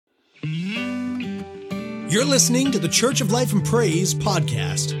You're listening to the Church of Life and Praise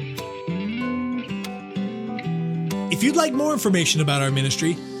podcast. If you'd like more information about our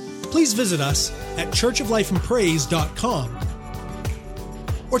ministry, please visit us at churchoflifeandpraise.com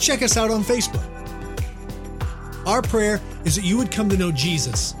or check us out on Facebook. Our prayer is that you would come to know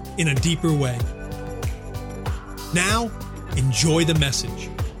Jesus in a deeper way. Now, enjoy the message.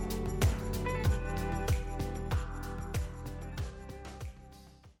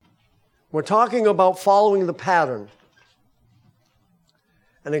 We're talking about following the pattern.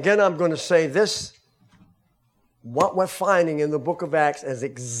 And again, I'm going to say this, what we're finding in the book of Acts is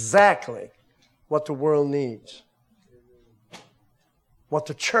exactly what the world needs, what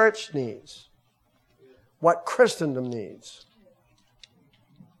the church needs, what Christendom needs.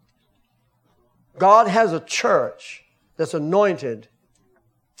 God has a church that's anointed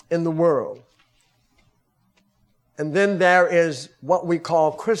in the world. And then there is what we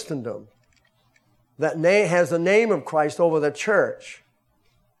call Christendom, that has the name of Christ over the church,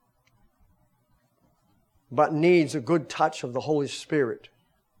 but needs a good touch of the Holy Spirit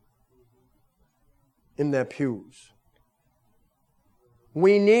in their pews.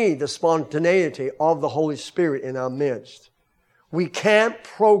 We need the spontaneity of the Holy Spirit in our midst. We can't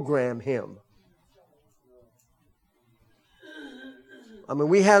program Him. I mean,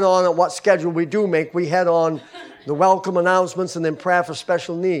 we had on what schedule we do make. We had on the welcome announcements and then prayer for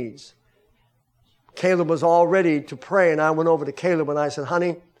special needs. Caleb was all ready to pray, and I went over to Caleb and I said,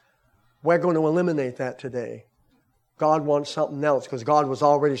 honey, we're going to eliminate that today. God wants something else, because God was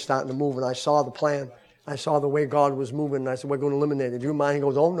already starting to move, and I saw the plan. I saw the way God was moving, and I said, we're going to eliminate it. Do you mind? He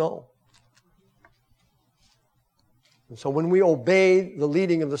goes, oh, no. And so when we obey the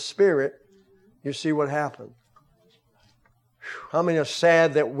leading of the Spirit, you see what happened. How many are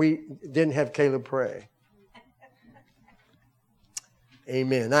sad that we didn't have Caleb pray?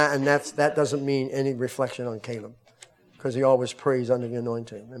 Amen. And that doesn't mean any reflection on Caleb, because he always prays under the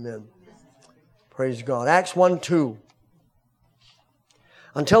anointing. Amen. Praise God. Acts 1:2.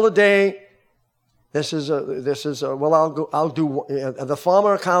 Until the day, I'll do the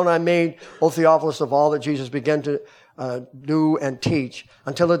former account I made, O Theophilus, of all that Jesus began to do and teach,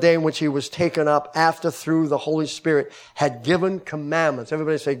 until the day in which he was taken up, after through the Holy Spirit had given commandments.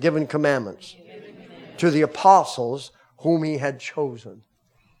 Everybody say, given commandments. To the apostles whom he had chosen.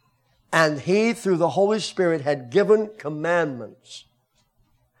 And he, through the Holy Spirit, had given commandments.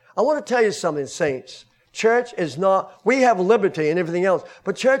 I want to tell you something, saints. Church is not, we have liberty and everything else,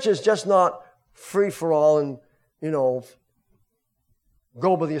 but church is just not free for all and, go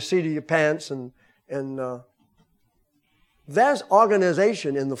by the seat of your pants and there's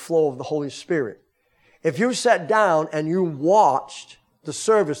organization in the flow of the Holy Spirit. If you sat down and you watched the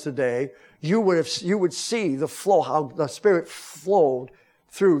service today, you would see the flow, how the Spirit flowed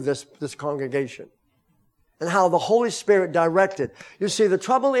through this congregation and how the Holy Spirit directed. You see, the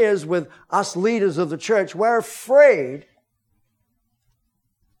trouble is with us leaders of the church, we're afraid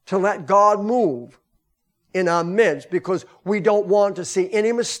to let God move in our midst because we don't want to see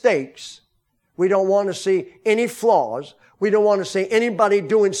any mistakes. We don't want to see any flaws. We don't want to see anybody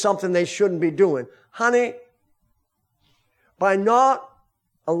doing something they shouldn't be doing. Honey, by not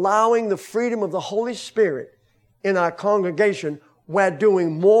allowing the freedom of the Holy Spirit in our congregation, we're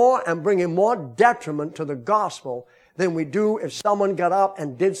doing more and bringing more detriment to the gospel than we do if someone got up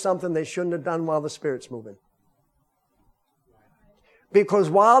and did something they shouldn't have done while the Spirit's moving. Because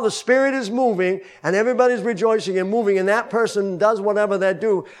while the Spirit is moving and everybody's rejoicing and moving and that person does whatever they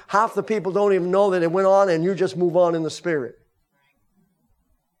do, half the people don't even know that it went on and you just move on in the Spirit.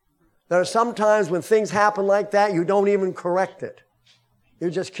 There are some times when things happen like that, you don't even correct it. You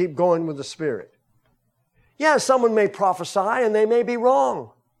just keep going with the Spirit. Yeah, someone may prophesy and they may be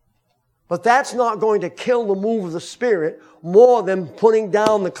wrong. But that's not going to kill the move of the Spirit more than putting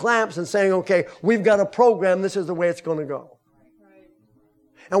down the clamps and saying, okay, we've got a program, this is the way it's going to go.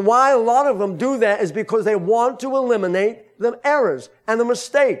 And why a lot of them do that is because they want to eliminate the errors and the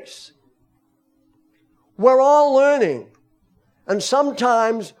mistakes. We're all learning. And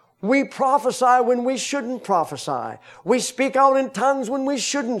sometimes we prophesy when we shouldn't prophesy. We speak out in tongues when we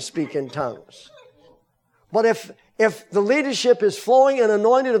shouldn't speak in tongues. But if the leadership is flowing and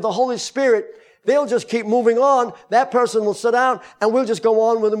anointed of the Holy Spirit, they'll just keep moving on. That person will sit down and we'll just go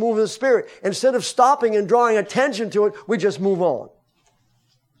on with the move of the Spirit. Instead of stopping and drawing attention to it, we just move on.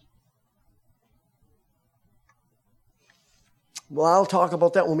 Well, I'll talk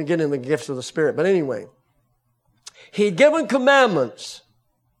about that when we get in the gifts of the Spirit. But anyway, he'd given commandments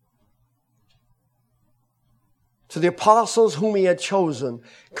to the apostles whom he had chosen.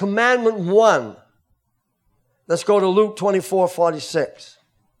 Commandment 1. Let's go to Luke 24:46.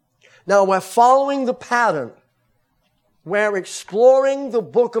 Now we're following the pattern. We're exploring the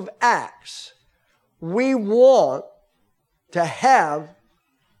book of Acts. We want to have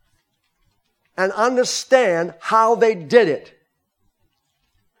and understand how they did it,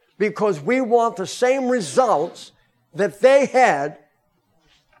 because we want the same results that they had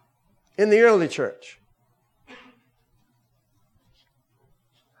in the early church.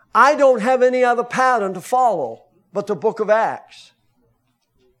 I don't have any other pattern to follow but the book of Acts.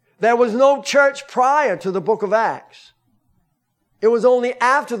 There was no church prior to the book of Acts. It was only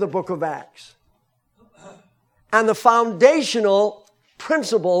after the book of Acts. And the foundational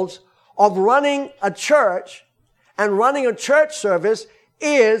principles of running a church and running a church service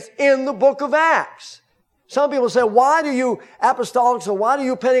is in the book of Acts. Some people say, why do you apostolics or why do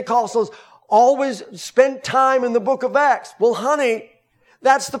you Pentecostals always spend time in the book of Acts? Well, honey,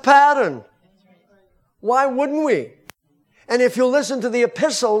 that's the pattern. Why wouldn't we? And if you listen to the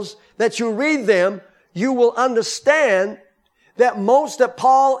epistles, that you read them, you will understand that most that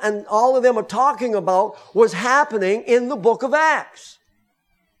Paul and all of them are talking about was happening in the book of Acts.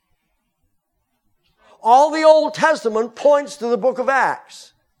 All the Old Testament points to the book of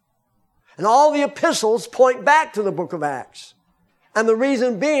Acts. And all the epistles point back to the book of Acts. And the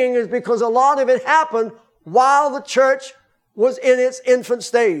reason being is because a lot of it happened while the church was in its infant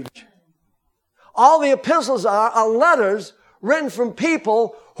stage. All the epistles are letters written from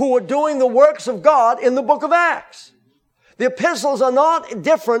people who were doing the works of God in the book of Acts. The epistles are not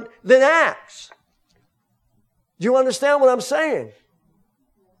different than Acts. Do you understand what I'm saying?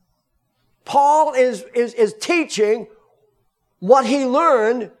 Paul is teaching what he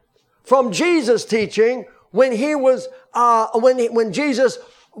learned from Jesus' teaching when he was when Jesus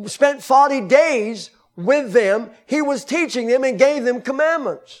spent 40 days with them. He was teaching them and gave them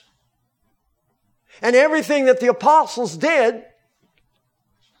commandments. And everything that the apostles did,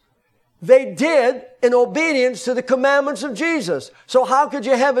 they did in obedience to the commandments of Jesus. So how could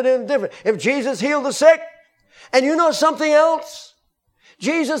you have it any different? If Jesus healed the sick, and you know something else?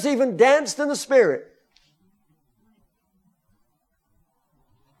 Jesus even danced in the Spirit.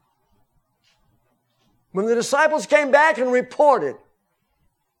 When the disciples came back and reported,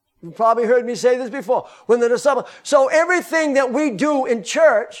 you probably heard me say this before, so everything that we do in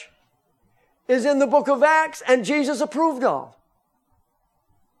church is in the book of Acts and Jesus approved of.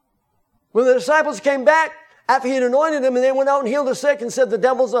 When the disciples came back after he had anointed them and they went out and healed the sick and said the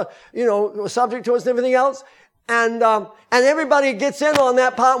devils are, subject to us and everything else, and everybody gets in on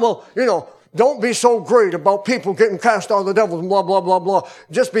that part. Well, don't be so great about people getting cast out of the devils and blah, blah, blah, blah.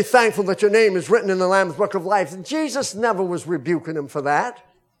 Just be thankful that your name is written in the Lamb's Book of Life. And Jesus never was rebuking them for that.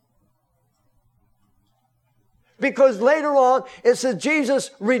 Because later on, it says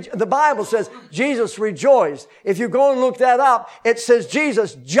the Bible says Jesus rejoiced. If you go and look that up, it says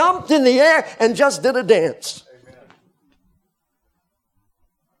Jesus jumped in the air and just did a dance. Amen.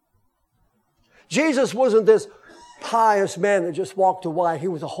 Jesus wasn't this pious man that just walked away. He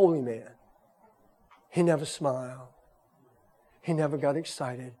was a holy man. He never smiled. He never got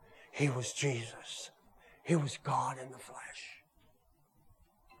excited. He was Jesus. He was God in the flesh.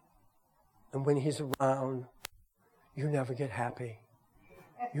 And when he's around, you never get happy.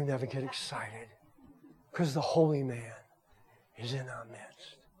 You never get excited. Because the holy man is in our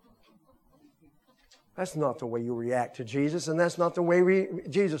midst. That's not the way you react to Jesus, and that's not the way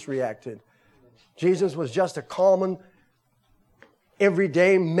Jesus reacted. Jesus was just a common,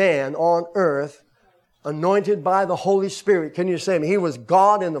 everyday man on earth, anointed by the Holy Spirit. Can you say him? He was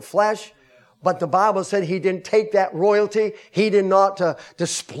God in the flesh, but the Bible said he didn't take that royalty. He did not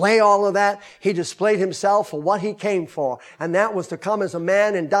display all of that. He displayed himself for what he came for, and that was to come as a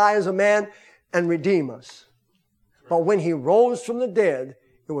man and die as a man and redeem us. But when he rose from the dead,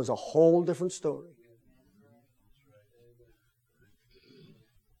 it was a whole different story.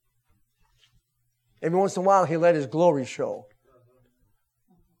 Every once in a while, he let his glory show.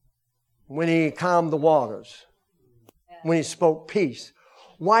 When he calmed the waters. When he spoke peace.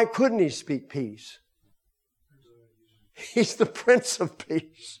 Why couldn't he speak peace? He's the Prince of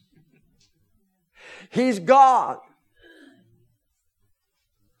Peace. He's God.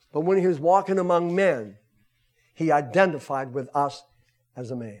 But when he was walking among men, he identified with us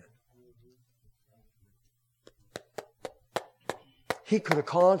as a man. He could have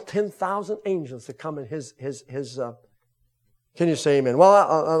called 10,000 angels to come in his can you say amen?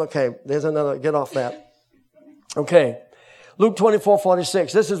 Well, okay, there's another, get off that. Okay. Luke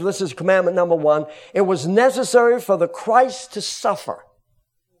 24:46. This is commandment number 1. It was necessary for the Christ to suffer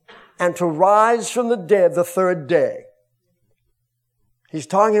and to rise from the dead the third day. He's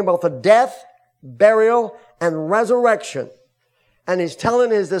talking about the death, burial, and resurrection. and he's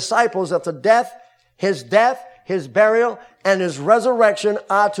telling his disciples that his death, his burial, and his resurrection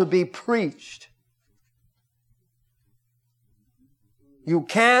are to be preached. You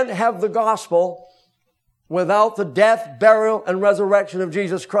can't have the gospel without the death, burial, and resurrection of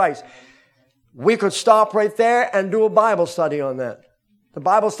Jesus Christ. We could stop right there and do a Bible study on that. The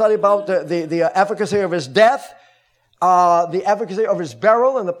Bible study about the efficacy of his death, the efficacy of his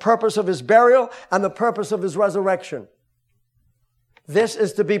burial, and the purpose of his burial, and the purpose of his resurrection. This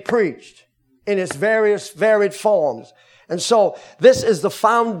is to be preached in its various varied forms. And so this is the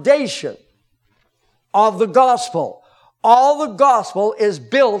foundation of the gospel. All the gospel is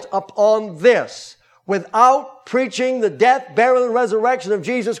built upon this. Without preaching the death, burial, and resurrection of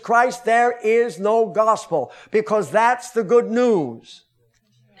Jesus Christ, there is no gospel, because that's the good news.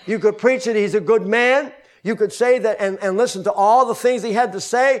 You could preach that he's a good man. You could say that and listen to all the things he had to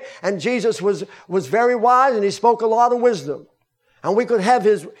say, and Jesus was very wise, and he spoke a lot of wisdom. And we could have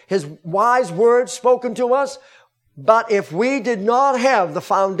his wise words spoken to us. But if we did not have the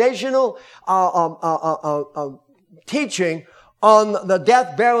foundational teaching on the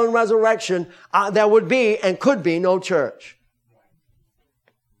death, burial, and resurrection, there would be and could be no church.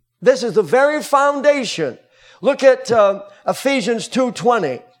 This is the very foundation. Look at Ephesians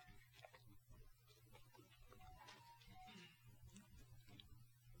 2:20.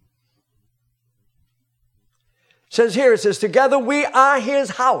 It says, together we are his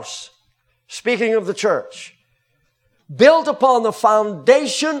house, speaking of the church, built upon the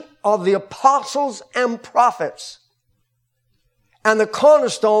foundation of the apostles and prophets. And the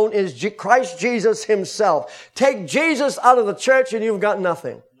cornerstone is Christ Jesus himself. Take Jesus out of the church and you've got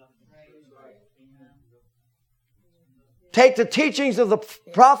nothing. Take the teachings of the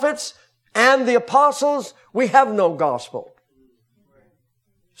prophets and the apostles, we have no gospel.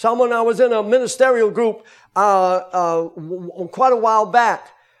 I was in a ministerial group quite a while back.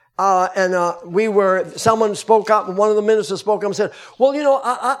 Someone spoke up, and one of the ministers spoke up and said, well, you know,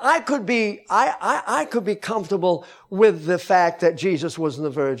 I could be comfortable with the fact that Jesus wasn't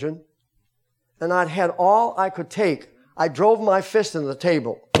a virgin. And I'd had all I could take. I drove my fist in the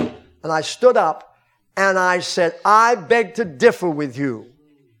table, and I stood up, and I said, I beg to differ with you.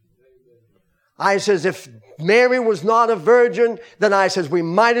 I says, if Mary was not a virgin, then I says, we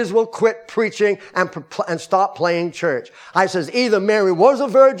might as well quit preaching and stop playing church. I says, either Mary was a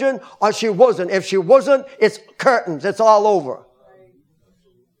virgin or she wasn't. If she wasn't, it's curtains. It's all over.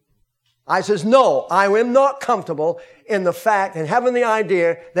 I says, no, I am not comfortable in the fact and having the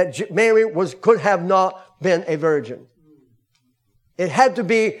idea that Mary could have not been a virgin. It had to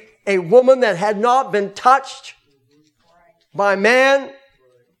be a woman that had not been touched by man.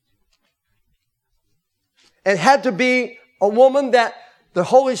 It had to be a woman that the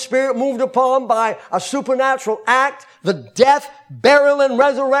Holy Spirit moved upon by a supernatural act. The death, burial, and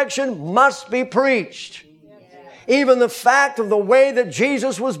resurrection must be preached. Even the fact of the way that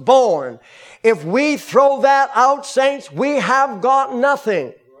Jesus was born. If we throw that out, saints, we have got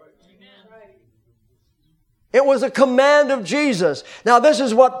nothing. It was a command of Jesus. Now, this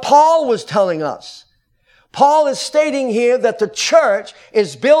is what Paul was telling us. Paul is stating here that the church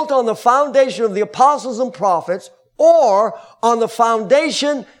is built on the foundation of the apostles and prophets, or on the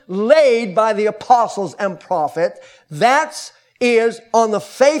foundation laid by the apostles and prophets. That is on the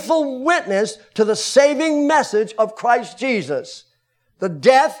faithful witness to the saving message of Christ Jesus. The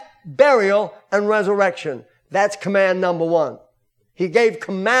death, burial, and resurrection. That's command number one. He gave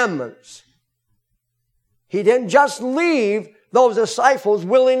commandments. He didn't just leave those disciples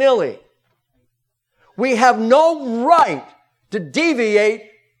willy-nilly. We have no right to deviate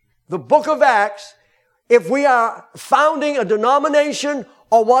the book of Acts. If we are founding a denomination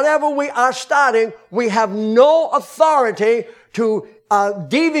or whatever we are starting, we have no authority to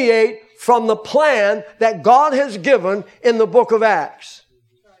deviate from the plan that God has given in the book of Acts.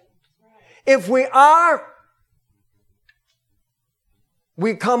 If we are,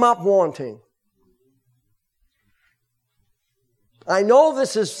 we come up wanting. I know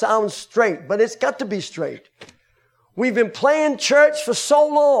this sounds straight, but it's got to be straight. We've been playing church for so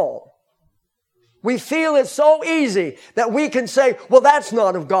long. We feel it's so easy that we can say, well, that's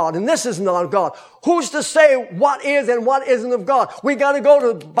not of God, and this is not of God. Who's to say what is and what isn't of God? We got to go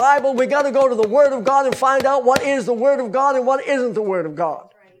to the Bible, we got to go to the Word of God and find out what is the Word of God and what isn't the Word of God.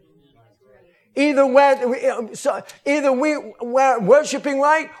 Either we're worshiping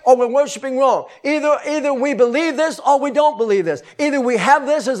right or we're worshiping wrong. Either we believe this or we don't believe this. Either we have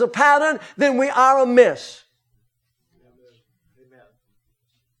this as a pattern, then we are amiss.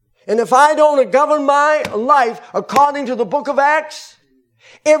 And if I don't govern my life according to the book of Acts,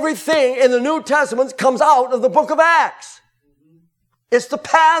 everything in the New Testament comes out of the book of Acts. It's the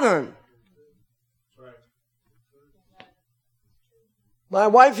pattern. My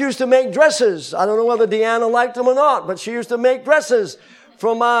wife used to make dresses. I don't know whether Deanna liked them or not, but she used to make dresses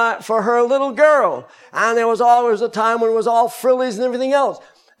for her little girl. And there was always a time when it was all frillies and everything else.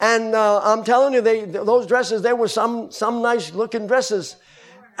 And I'm telling you, those dresses, they were some nice looking dresses.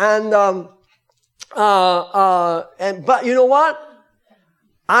 And but you know what?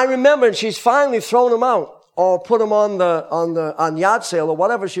 I remember she's finally thrown them out or put them on yard sale or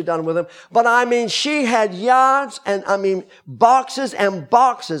whatever she'd done with them. But I mean, she had yards and boxes and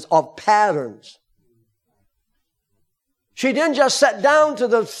boxes of patterns. She didn't just sit down to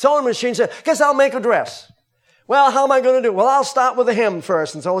the sewing machine and say, guess I'll make a dress. Well, how am I going to do? Well, I'll start with the hem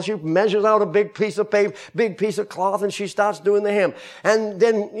first. And so she measures out a big piece of paper, big piece of cloth, and she starts doing the hem. And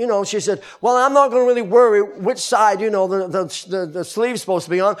then, she said, well, I'm not going to really worry which side, the sleeve's supposed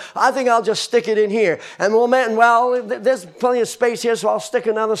to be on. I think I'll just stick it in here. And there's plenty of space here, so I'll stick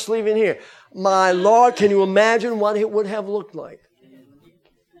another sleeve in here. My Lord, can you imagine what it would have looked like?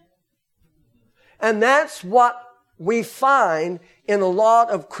 And that's what we find in a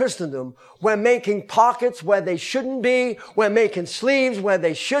lot of Christendom. We're making pockets where they shouldn't be. We're making sleeves where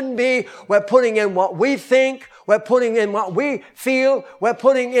they shouldn't be. We're putting in what we think. We're putting in what we feel. We're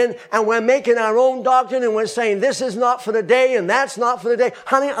putting in, and we're making our own doctrine, and we're saying this is not for the day and that's not for the day.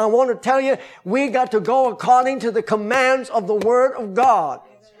 Honey, I want to tell you, we got to go according to the commands of the Word of God.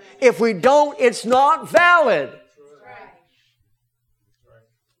 If we don't, it's not valid.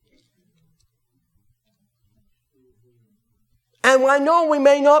 And I know we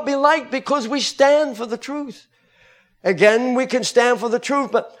may not be liked because we stand for the truth. Again, we can stand for the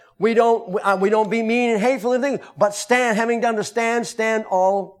truth, but we don't be mean and hateful and things. But stand, having done to stand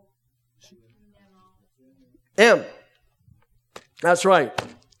all M. That's right.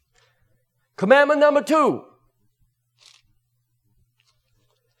 Commandment number 2.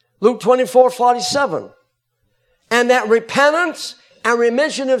 Luke 24:47. And that repentance and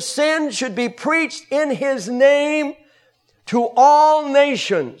remission of sin should be preached in His name to all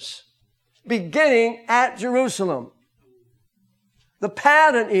nations, beginning at Jerusalem. The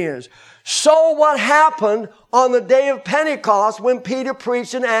pattern is, so what happened on the day of Pentecost when Peter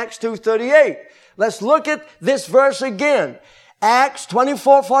preached in Acts 2:38? Let's look at this verse again. Acts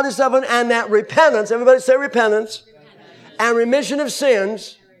 24:47, and that repentance, everybody say repentance, and remission of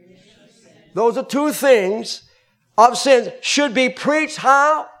sins, those are two things of sins, should be preached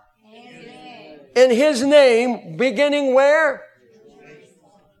how? In His name, beginning where?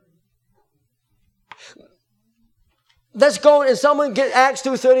 Let's go and someone get Acts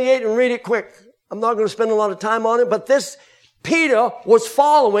 2:38 and read it quick. I'm not going to spend a lot of time on it, but this Peter was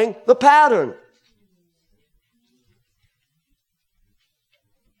following the pattern.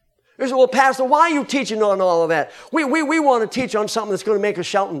 You say, well, Pastor, why are you teaching on all of that? We want to teach on something that's going to make us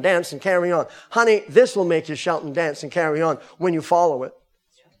shout and dance and carry on. Honey, this will make you shout and dance and carry on when you follow it.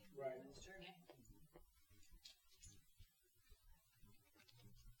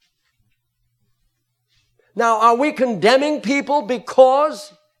 Now, are we condemning people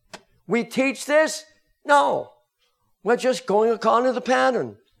because we teach this? No. We're just going according to the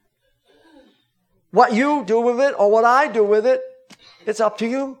pattern. What you do with it or what I do with it, it's up to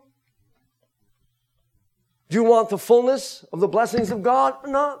you. Do you want the fullness of the blessings of God or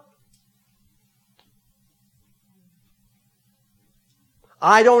not?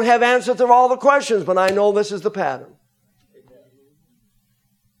 I don't have answers to all the questions, but I know this is the pattern.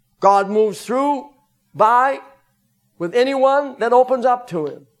 God moves through with anyone that opens up to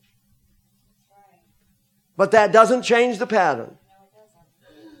Him. But that doesn't change the pattern.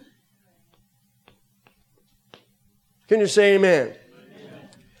 Can you say amen? Amen.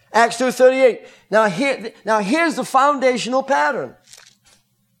 Acts 2:38. Now here's the foundational pattern.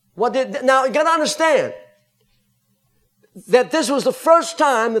 Now you got to understand that this was the first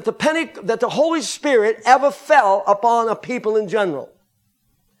time that the Holy Spirit ever fell upon a people in general.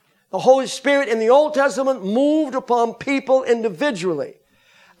 The Holy Spirit in the Old Testament moved upon people individually.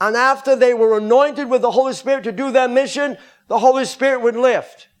 And after they were anointed with the Holy Spirit to do their mission, the Holy Spirit would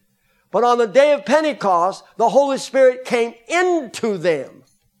lift. But on the day of Pentecost, the Holy Spirit came into them.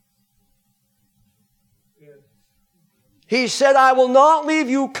 He said, I will not leave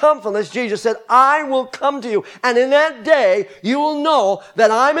you comfortless. Jesus said, I will come to you. And in that day, you will know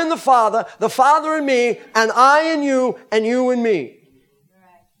that I'm in the Father in me, and I in you, and you in me.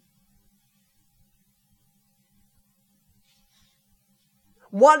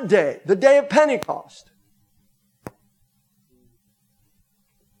 What day? The day of Pentecost.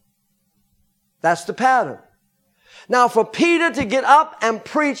 That's the pattern. Now, for Peter to get up and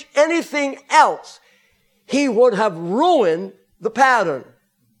preach anything else, he would have ruined the pattern.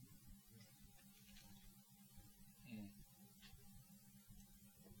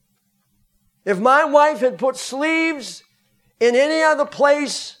 If my wife had put sleeves in any other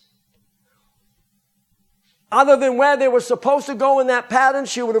place other than where they were supposed to go in that pattern,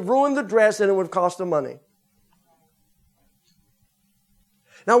 she would have ruined the dress and it would have cost her money.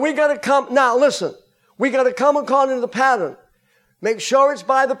 Now we got to come, now listen, we got to come according to the pattern. Make sure it's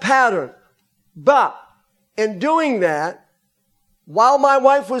by the pattern. But in doing that, while my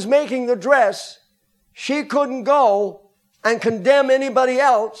wife was making the dress, she couldn't go and condemn anybody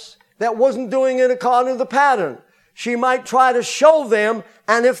else that wasn't doing it according to the pattern. She might try to show them,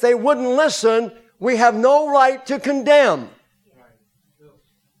 and if they wouldn't listen, we have no right to condemn.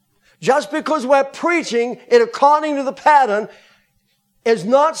 Just because we're preaching it according to the pattern is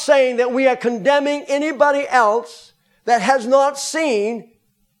not saying that we are condemning anybody else that has not seen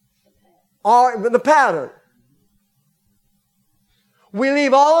the pattern. We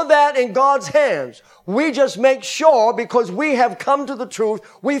leave all of that in God's hands. We just make sure, because we have come to the truth,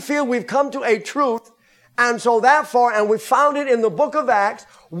 we feel we've come to a truth, and so therefore, and we found it in the book of Acts,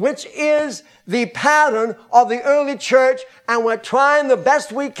 which is the pattern of the early church, and we're trying the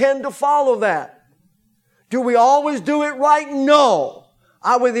best we can to follow that. Do we always do it right? No.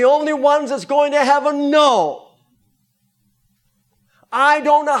 Are we the only ones that's going to heaven? No. I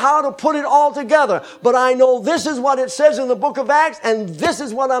don't know how to put it all together, but I know this is what it says in the book of Acts, and this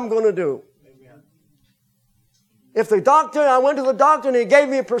is what I'm going to do. Amen. If I went to the doctor and he gave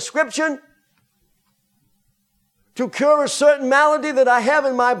me a prescription to cure a certain malady that I have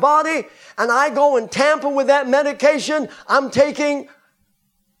in my body, and I go and tamper with that medication, I'm taking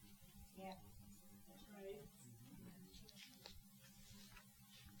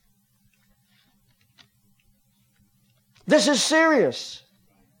This is serious.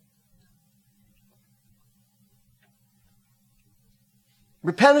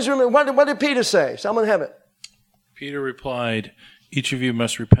 Repentance, what did Peter say? Someone have it. Peter replied, "Each of you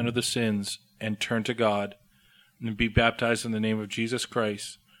must repent of the sins and turn to God and be baptized in the name of Jesus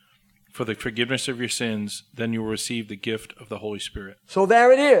Christ for the forgiveness of your sins. Then you will receive the gift of the Holy Spirit." So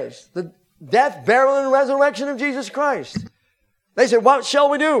there it is. The death, burial, and resurrection of Jesus Christ. They said, what shall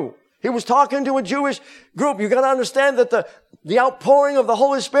we do? He was talking to a Jewish group. You got to understand that the outpouring of the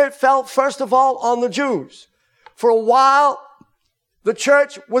Holy Spirit fell first of all on the Jews. For a while, the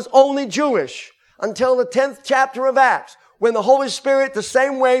church was only Jewish until the 10th chapter of Acts, when the Holy Spirit the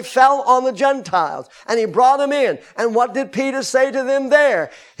same way fell on the Gentiles and he brought them in. And what did Peter say to them there?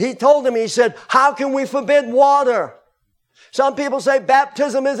 He told them, he said, how can we forbid water? Some people say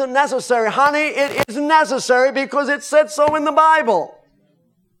baptism isn't necessary. Honey, it is necessary because it said so in the Bible.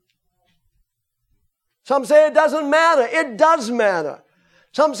 Some say it doesn't matter. It does matter.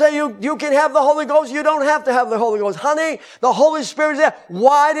 Some say you can have the Holy Ghost. You don't have to have the Holy Ghost. Honey, the Holy Spirit is there.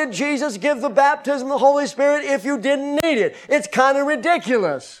 Why did Jesus give the baptism of the Holy Spirit if you didn't need it? It's kind of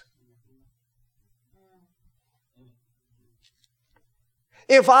ridiculous.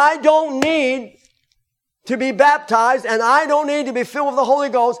 If I don't need to be baptized, and I don't need to be filled with the Holy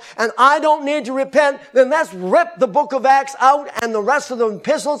Ghost, and I don't need to repent, then let's rip the book of Acts out and the rest of the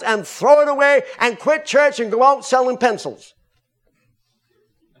epistles and throw it away and quit church and go out selling pencils.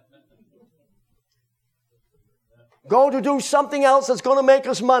 Go to do something else that's going to make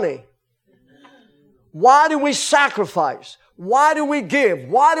us money. Why do we sacrifice? Why do we give?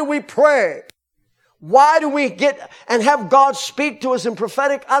 Why do we pray? Why do we get and have God speak to us in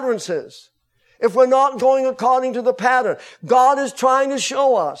prophetic utterances if we're not going according to the pattern? God is trying to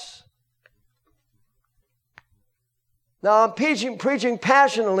show us. Now, I'm preaching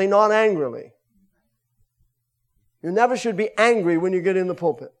passionately, not angrily. You never should be angry when you get in the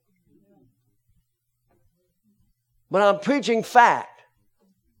pulpit. But I'm preaching fact.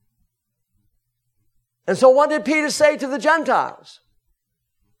 And so what did Peter say to the Gentiles?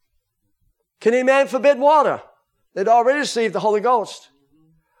 Can any man forbid water? They'd already received the Holy Ghost.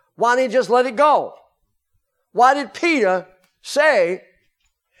 Why didn't he just let it go? Why did Peter say,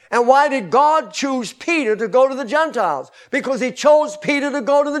 and why did God choose Peter to go to the Gentiles? Because he chose Peter to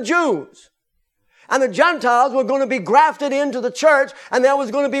go to the Jews. And the Gentiles were going to be grafted into the church, and there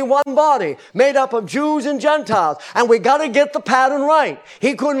was going to be one body made up of Jews and Gentiles. And we got to get the pattern right.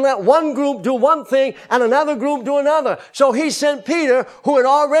 He couldn't let one group do one thing and another group do another. So he sent Peter, who had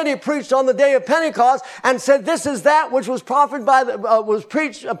already preached on the day of Pentecost, and said, "This is that which was prophesied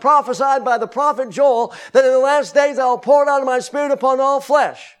by the prophet Joel, that in the last days I will pour out of my Spirit upon all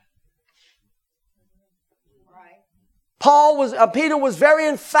flesh." Peter was very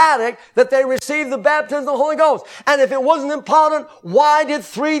emphatic that they received the baptism of the Holy Ghost. And if it wasn't important, why did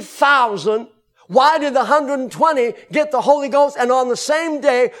 3,000 Why did the 120 get the Holy Ghost? And on the same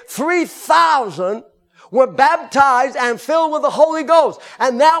day, 3,000 were baptized and filled with the Holy Ghost.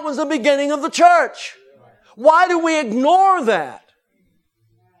 And that was the beginning of the church. Why do we ignore that?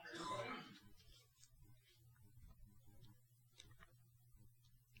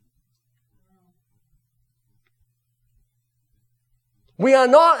 We are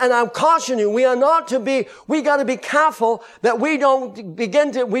not, and I'm cautioning you, we got to be careful that we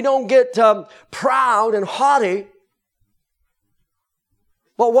don't get proud and haughty.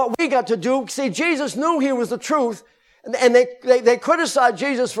 But what we got to do, see, Jesus knew he was the truth, and they criticized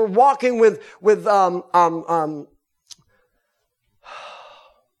Jesus for walking with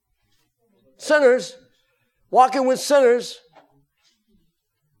sinners, walking with sinners.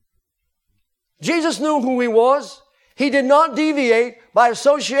 Jesus knew who he was. He did not deviate by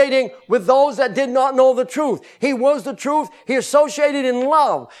associating with those that did not know the truth. He was the truth. He associated in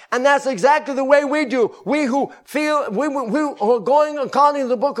love. And that's exactly the way we do. We who are going according to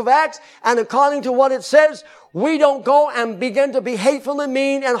the book of Acts and according to what it says, we don't go and begin to be hateful and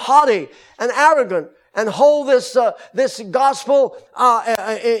mean and haughty and arrogant and hold this gospel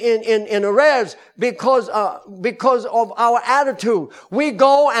in arrears because of our attitude. We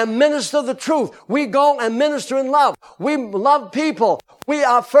go and minister the truth. We go and minister in love. We love people.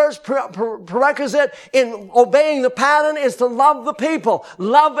 Our first prerequisite in obeying the pattern is to love the people.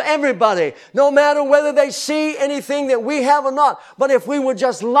 Love everybody, no matter whether they see anything that we have or not. But if we would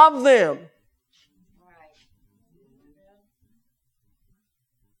just love them.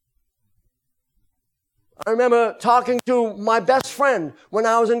 I remember talking to my best friend when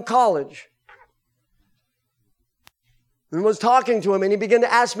I was in college. And was talking to him, and he began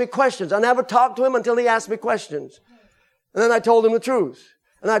to ask me questions. I never talked to him until he asked me questions. And then I told him the truth.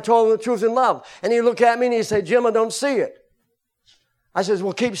 And I told him the truth in love. And he looked at me and he said, Jim, I don't see it. I says,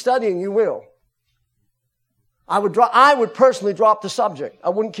 well, keep studying, you will. I would personally drop the subject. I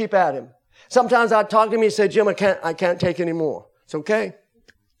wouldn't keep at him. Sometimes I'd talk to him, he'd say, Jim, I can't take any more. It's okay.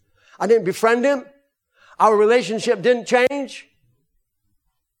 I didn't befriend him. Our relationship didn't change.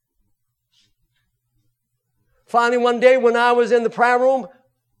 Finally, one day when I was in the prayer room,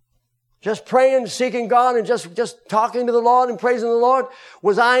 just praying, seeking God, and just talking to the Lord and praising the Lord,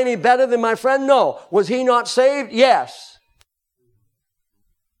 was I any better than my friend? No. Was he not saved? Yes.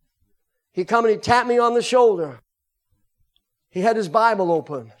 He come and he tapped me on the shoulder. He had his Bible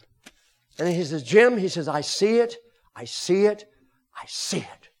open. And he says, Jim, he says, I see it, I see it, I see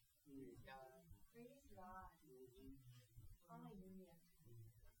it.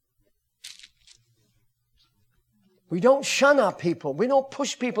 We don't shun our people. We don't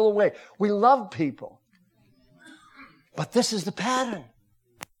push people away. We love people. But this is the pattern.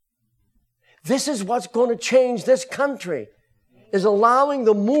 This is what's going to change this country, is allowing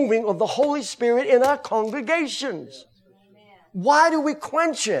the moving of the Holy Spirit in our congregations. Why do we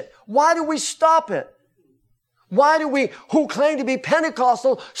quench it? Why do we stop it? Why do we, who claim to be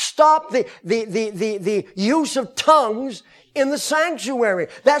Pentecostal, stop the use of tongues in the sanctuary?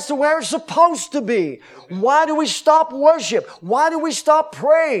 That's the way it's supposed to be. Why do we stop worship? Why do we stop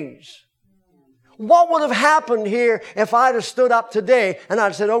praise? What would have happened here if I'd have stood up today and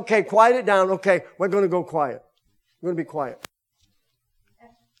I'd said, okay, quiet it down. Okay, we're going to go quiet. We're going to be quiet.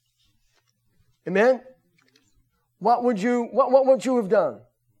 Amen? What would you have done?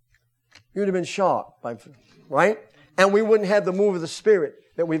 You'd have been shocked, right? And we wouldn't have the move of the Spirit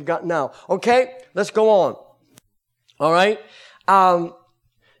that we've got now. Okay, let's go on. All right.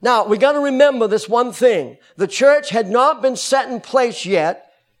 Now, we got to remember this one thing. The church had not been set in place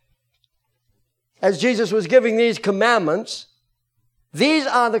yet as Jesus was giving these commandments. These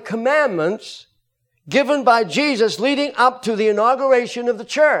are the commandments given by Jesus leading up to the inauguration of the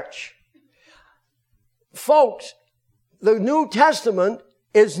church. Folks, the New Testament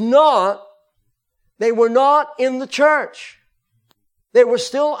is not, they were not in the church. They were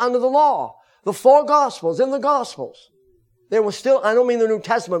still under the law. The four Gospels, in the Gospels. They were still, I don't mean the New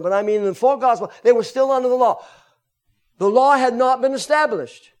Testament, but I mean in the four Gospels, they were still under the law. The law had not been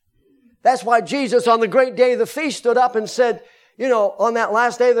established. That's why Jesus on the great day of the feast stood up and said, you know, on that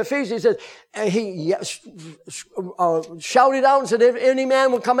last day of the feast, he said, he shouted out and said, if any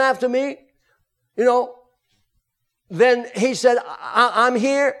man will come after me, you know, then he said, I'm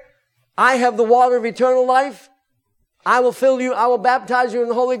here. I have the water of eternal life. I will fill you, I will baptize you in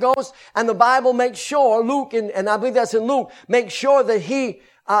the Holy Ghost. And the Bible makes sure, Luke, and I believe that's in Luke, makes sure that he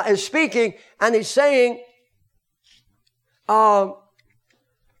is speaking and he's saying, and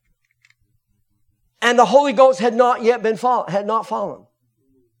the Holy Ghost had not yet fallen.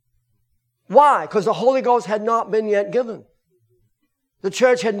 Why? Because the Holy Ghost had not been yet given. The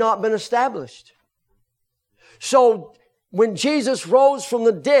church had not been established. So when Jesus rose from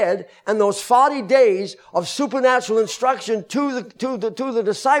the dead and those 40 days of supernatural instruction to the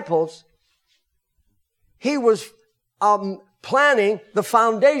disciples, he was planning the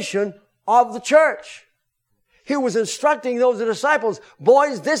foundation of the church. He was instructing those disciples,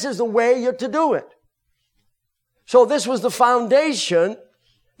 boys, this is the way you're to do it. So this was the foundation,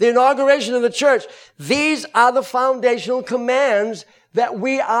 the inauguration of the church. These are the foundational commands that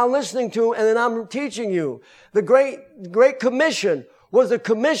we are listening to and that I'm teaching you. The Great Commission was a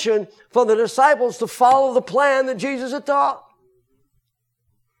commission for the disciples to follow the plan that Jesus had taught.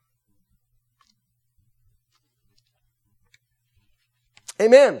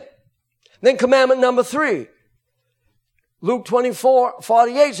 Amen. Then commandment number 3. Luke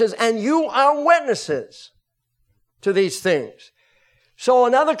 24:48 says, and you are witnesses to these things. So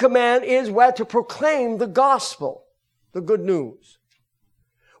another command is we're to proclaim the gospel, the good news.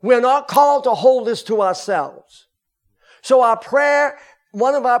 We're not called to hold this to ourselves. So our prayer,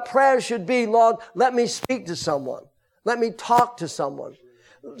 one of our prayers should be, Lord, let me speak to someone. Let me talk to someone.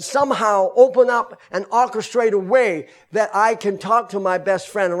 Somehow open up and orchestrate a way that I can talk to my best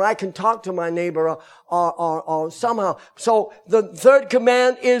friend or I can talk to my neighbor or somehow. So the third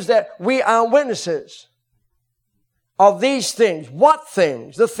command is that we are witnesses of these things. What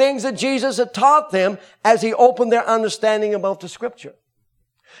things? The things that Jesus had taught them as he opened their understanding about the scripture.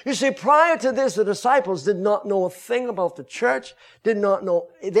 You see, prior to this, the disciples did not know a thing about the church, did not know,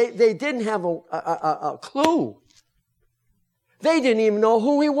 they didn't have a clue. They didn't even know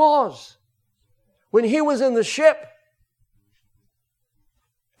who he was. When he was in the ship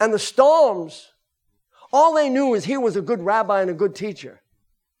and the storms, all they knew is he was a good rabbi and a good teacher.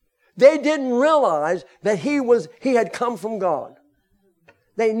 They didn't realize that he had come from God.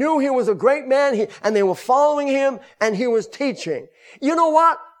 They knew he was a great man and they were following him and he was teaching. You know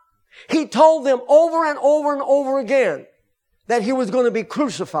what? He told them over and over and over again that he was going to be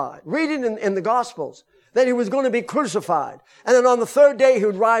crucified. Read it in the Gospels. That he was going to be crucified. And then on the third day he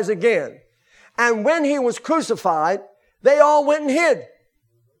would rise again. And when he was crucified, they all went and hid.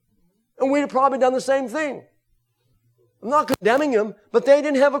 And we'd have probably done the same thing. I'm not condemning him, but they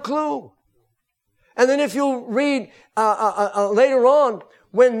didn't have a clue. And then if you read later on,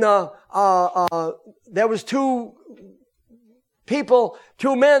 when there was two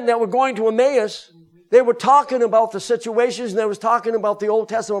men that were going to Emmaus, they were talking about the situations and they was talking about the Old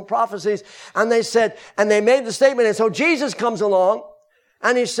Testament prophecies. And they said, and they made the statement. And so Jesus comes along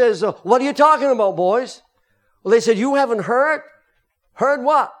and he says, what are you talking about, boys? Well, they said, you haven't heard? Heard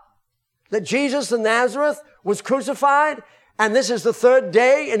what? That Jesus of Nazareth was crucified and this is the third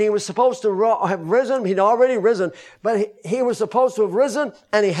day and he was supposed to have risen. He'd already risen, but he was supposed to have risen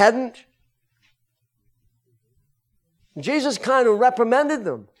and he hadn't. Jesus kind of reprimanded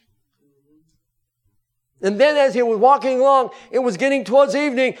them. And then as he was walking along, it was getting towards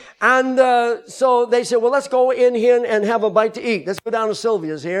evening. And so they said, well, let's go in here and have a bite to eat. Let's go down to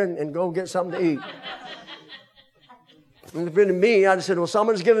Sylvia's here and go get something to eat. And if it had been me, I'd have said, well,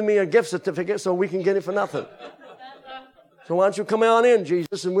 someone's giving me a gift certificate so we can get it for nothing. So why don't you come on in,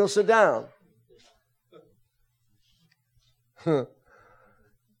 Jesus, and we'll sit down.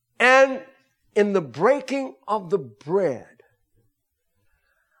 And in the breaking of the bread,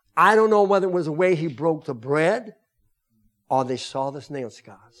 I don't know whether it was the way he broke the bread or they saw the nail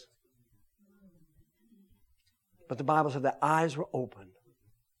scars. But the Bible said their eyes were open.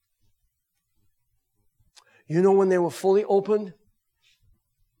 You know when they were fully opened?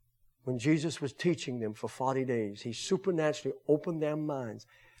 When Jesus was teaching them for 40 days. He supernaturally opened their minds.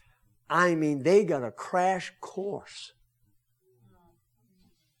 I mean, they got a crash course.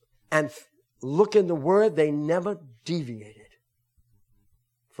 And look in the Word, they never deviated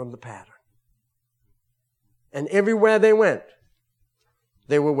from the pattern. And everywhere they went,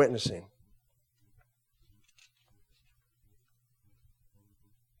 they were witnessing.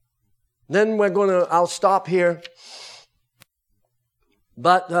 Then I'll stop here.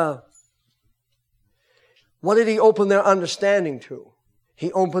 But what did he open their understanding to?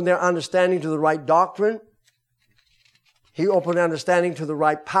 He opened their understanding to the right doctrine. He opened their understanding to the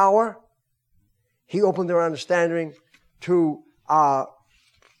right power. He opened their understanding to the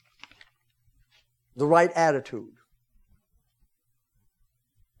right attitude.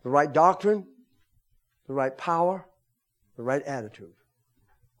 The right doctrine, the right power, the right attitude.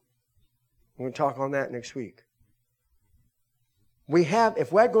 We're going to talk on that next week.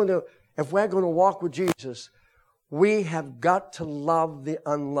 If we're going to walk with Jesus, we have got to love the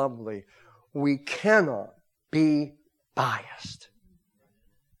unlovely. We cannot be biased.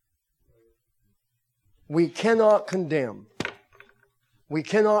 We cannot condemn. We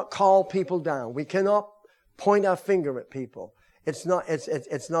cannot call people down. We cannot point our finger at people. It's not,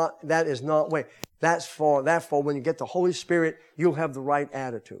 that is not way. Therefore, when you get the Holy Spirit, you'll have the right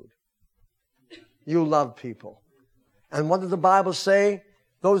attitude. You love people. And what did the Bible say?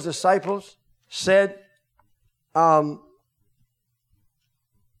 Those disciples said,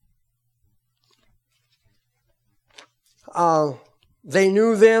 they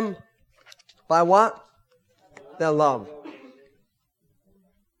knew them by what? Their love.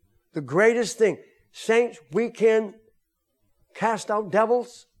 The greatest thing. Saints, we can cast out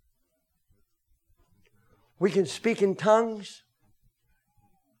devils. We can speak in tongues.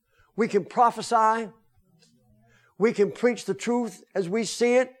 We can prophesy. We can preach the truth as we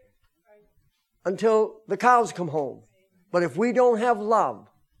see it until the cows come home. But if we don't have love,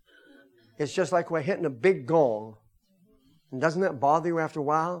 it's just like we're hitting a big gong. And doesn't that bother you after a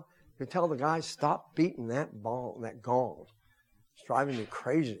while? You tell the guy, stop beating that gong. It's driving me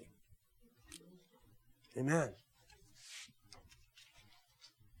crazy. Amen.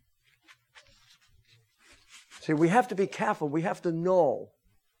 See, we have to be careful. We have to know.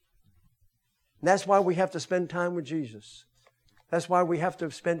 And that's why we have to spend time with Jesus. That's why we have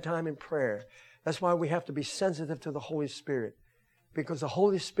to spend time in prayer. That's why we have to be sensitive to the Holy Spirit. Because the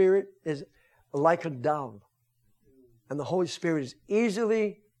Holy Spirit is like a dove. And the Holy Spirit is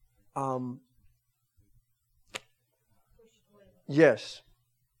easily,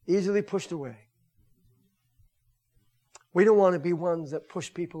 easily pushed away. We don't want to be ones that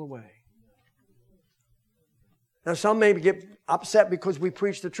push people away. Now, some may get upset because we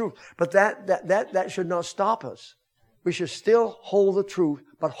preach the truth, but that should not stop us. We should still hold the truth,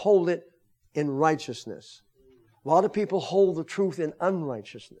 but hold it in righteousness. A lot of people hold the truth in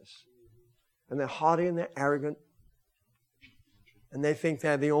unrighteousness. And they're haughty and they're arrogant. And they think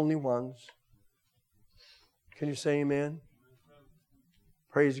they're the only ones. Can you say amen?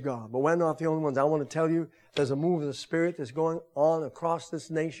 Praise God. But we're not the only ones. I want to tell you, there's a move of the Spirit that's going on across this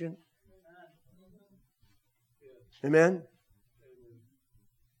nation. Amen?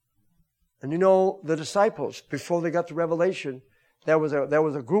 And you know, the disciples, before they got to Revelation, there was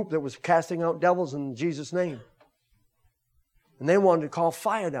a group that was casting out devils in Jesus' name. And they wanted to call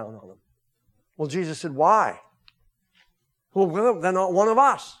fire down on them. Well, Jesus said, why? Well, they're not one of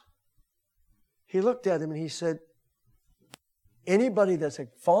us. He looked at him and he said, anybody that's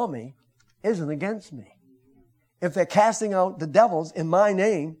for me isn't against me. If they're casting out the devils in my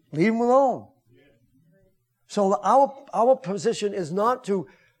name, leave them alone. So our position is not to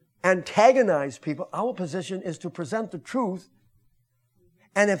antagonize people. Our position is to present the truth.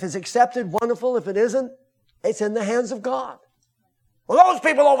 And if it's accepted, wonderful. If it isn't, it's in the hands of God. Well, those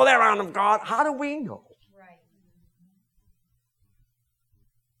people over there aren't of God. How do we know?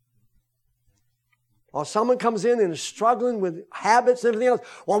 Or someone comes in and is struggling with habits and everything else.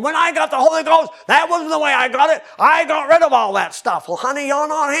 Well, when I got the Holy Ghost, that wasn't the way I got it. I got rid of all that stuff. Well, honey, you're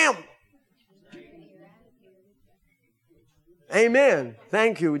not him. Amen.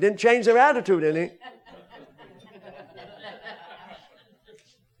 Thank you. Didn't change their attitude, did he?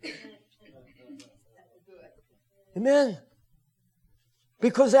 Amen.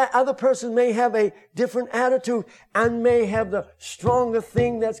 Because that other person may have a different attitude and may have the stronger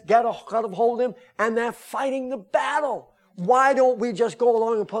thing that's got a hold of him, and they're fighting the battle. Why don't we just go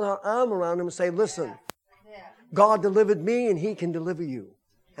along and put our arm around them and say, listen, God delivered me and He can deliver you.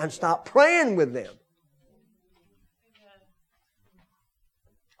 And stop praying with them.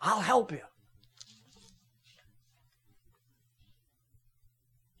 I'll help you.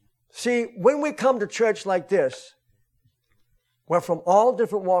 See, when we come to church like this, we're from all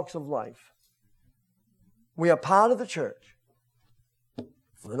different walks of life. We are part of the church.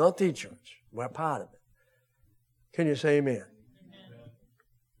 We're not the church. We're part of it. Can you say amen? Amen.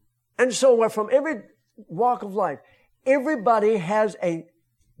 And so we're from every walk of life. Everybody has a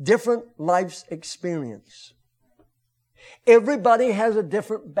different life's experience. Everybody has a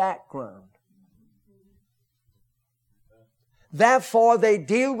different background. Therefore, they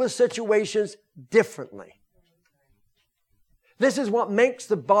deal with situations differently. This is what makes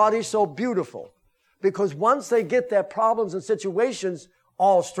the body so beautiful. Because once they get their problems and situations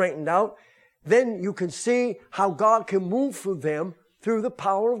all straightened out, then you can see how God can move through them through the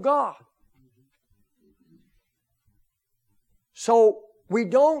power of God. So we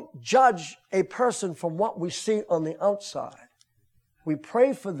don't judge a person from what we see on the outside. We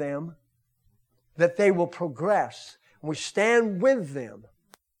pray for them that they will progress. We stand with them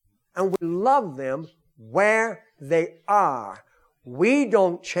and we love them where they are. We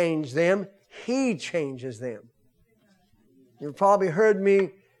don't change them. He changes them. You've probably heard me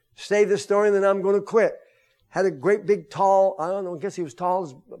say this story and then I'm going to quit. Had a great big tall, I don't know, I guess he was tall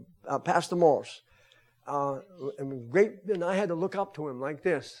as Pastor Morse. and I had to look up to him like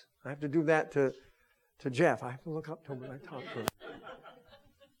this. I have to do that to Jeff. I have to look up to him when I talk to him.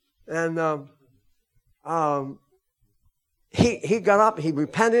 And he got up, he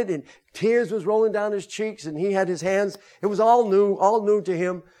repented, and tears was rolling down his cheeks, and he had his hands. It was all new to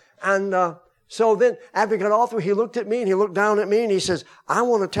him. And so then, after he got all through, he looked at me, and he looked down at me, and he says, I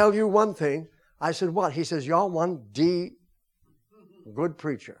want to tell you one thing. I said, what? He says, you're one good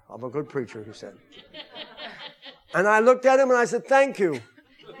preacher. I'm a good preacher, he said. And I looked at him, and I said, thank you.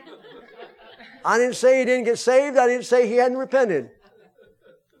 I didn't say he didn't get saved. I didn't say he hadn't repented.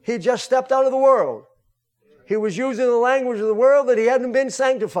 He just stepped out of the world. He was using the language of the world that he hadn't been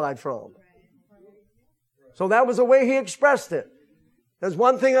sanctified from. So that was the way he expressed it. There's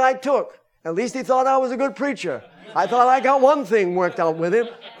one thing I took. At least he thought I was a good preacher. I thought I got one thing worked out with him.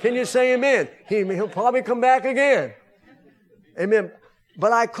 Can you say amen? He'll probably come back again. Amen.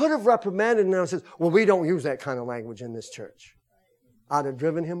 But I could have reprimanded him and said, well, we don't use that kind of language in this church. I'd have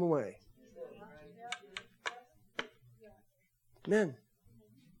driven him away. Amen.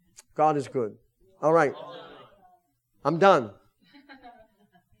 God is good. All right. I'm done.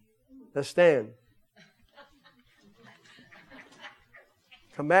 Let's stand.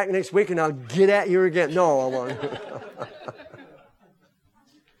 Come back next week and I'll get at you again. No, I won't.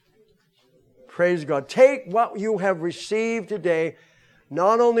 Praise God. Take what you have received today,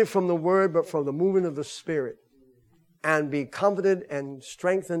 not only from the Word, but from the movement of the Spirit, and be comforted and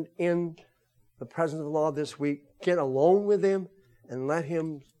strengthened in the presence of the Lord this week. Get alone with Him and let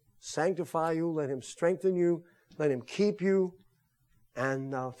Him sanctify you, let Him strengthen you, let Him keep you,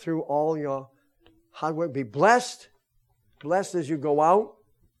 and through all your hard work, be blessed. Blessed as you go out.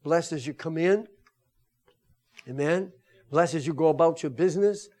 Blessed as you come in. Amen. Blessed as you go about your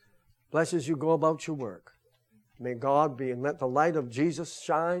business. Blessed as you go about your work. May God be, and let the light of Jesus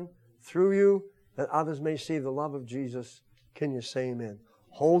shine through you, that others may see the love of Jesus. Can you say amen?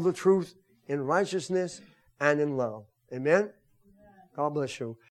 Hold the truth in righteousness and in love. Amen? God bless you.